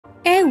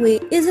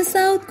AOA is a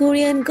South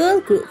Korean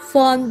girl group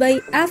formed by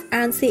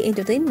FNC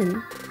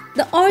Entertainment.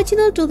 The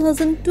original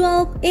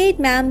 2012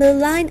 8-member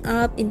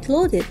lineup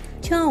included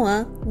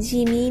Choa,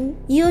 Jimin,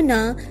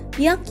 Yuna,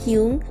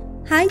 Youkyung,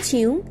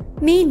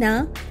 Hyejeong,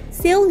 Mina,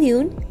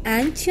 Seolhyun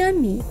and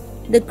Chanmi.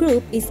 The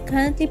group is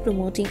currently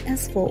promoting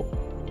as Seoul.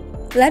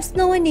 Let's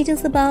know more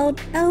details about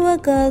our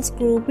girls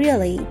group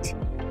Real Age.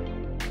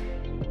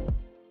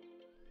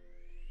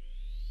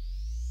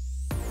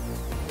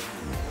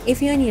 If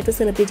you are new to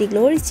Celebrity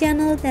Glory's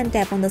channel, then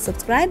tap on the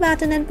subscribe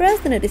button and press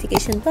the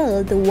notification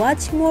bell to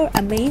watch more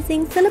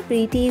amazing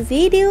celebrity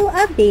video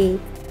updates.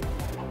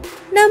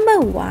 Number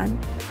 1.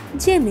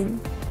 Jimin.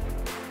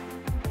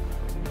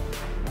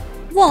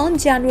 Born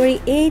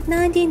January 8,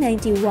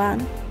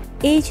 1991,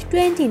 age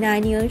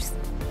 29 years.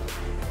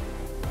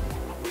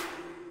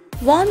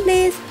 Born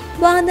place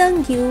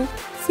Gwangdong-gu,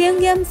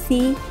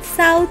 Seongnam-si,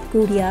 South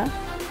Korea.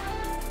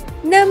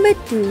 Number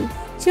 2.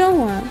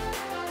 Choa.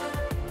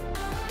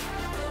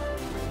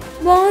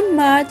 Born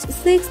March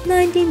 6,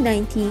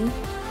 1990,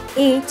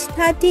 age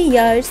 30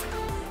 years.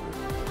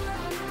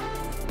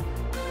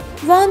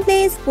 Born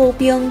place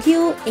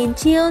Pyongyang,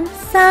 Incheon,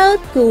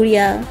 South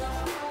Korea.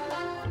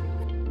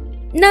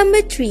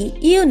 Number 3.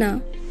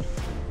 Yuna.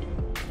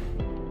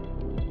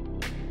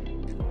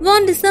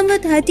 Born December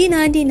 30,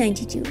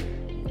 1992,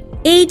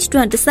 age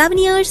 27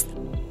 years.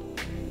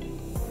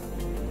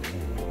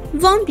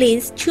 Born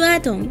place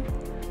Choa.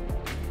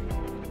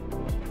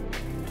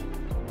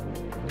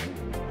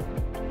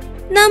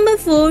 Number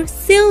 4.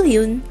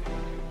 Seolhyun.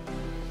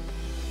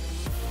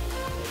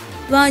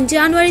 Born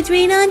January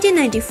 3,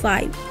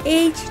 1995,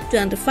 age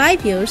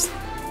 25 years.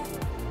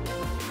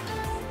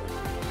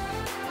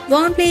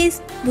 Born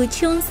place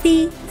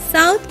Bucheon-si,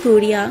 South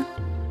Korea.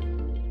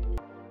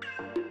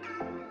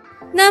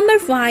 Number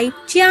 5.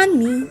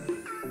 Chanmi.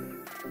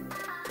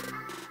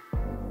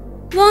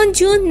 Born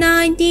June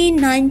 19,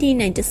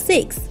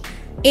 1996,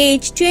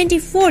 age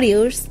 24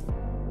 years.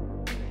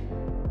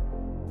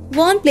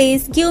 Born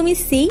place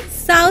Gyeonggi-si,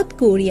 South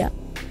Korea.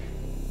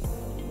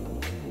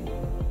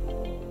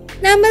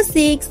 Number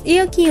 6.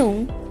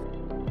 Youkyung.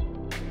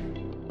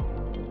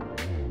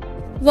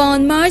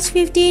 Born March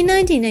 15,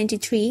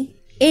 1993,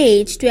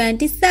 age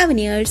 27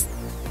 years.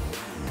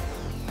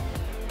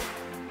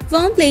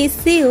 Born place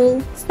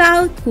Seoul,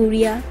 South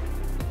Korea.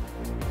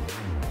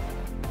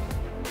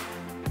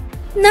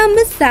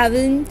 Number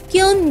 7.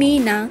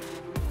 Mina.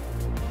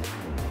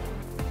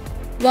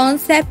 Born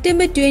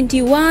September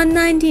 21,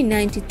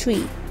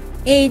 1993,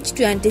 age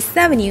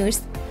 27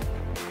 years.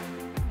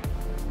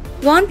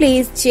 Born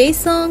place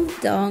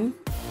Hyejeong.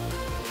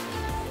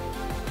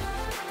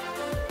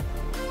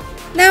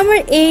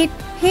 Number 8.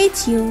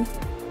 Hyejeong.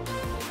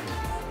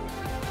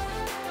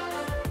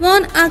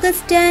 Born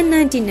August 10,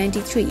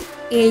 1993,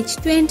 age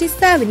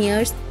 27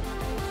 years.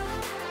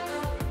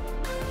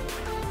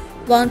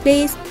 Born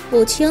place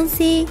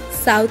Bucheon-si,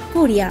 South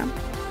Korea.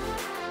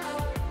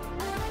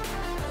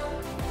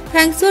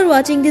 Thanks for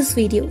watching this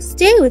video.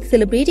 Stay with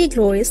Celebrity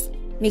Glories.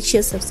 Make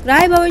sure to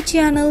subscribe our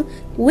channel.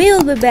 We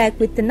will be back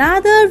with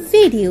another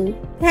video.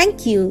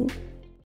 Thank you.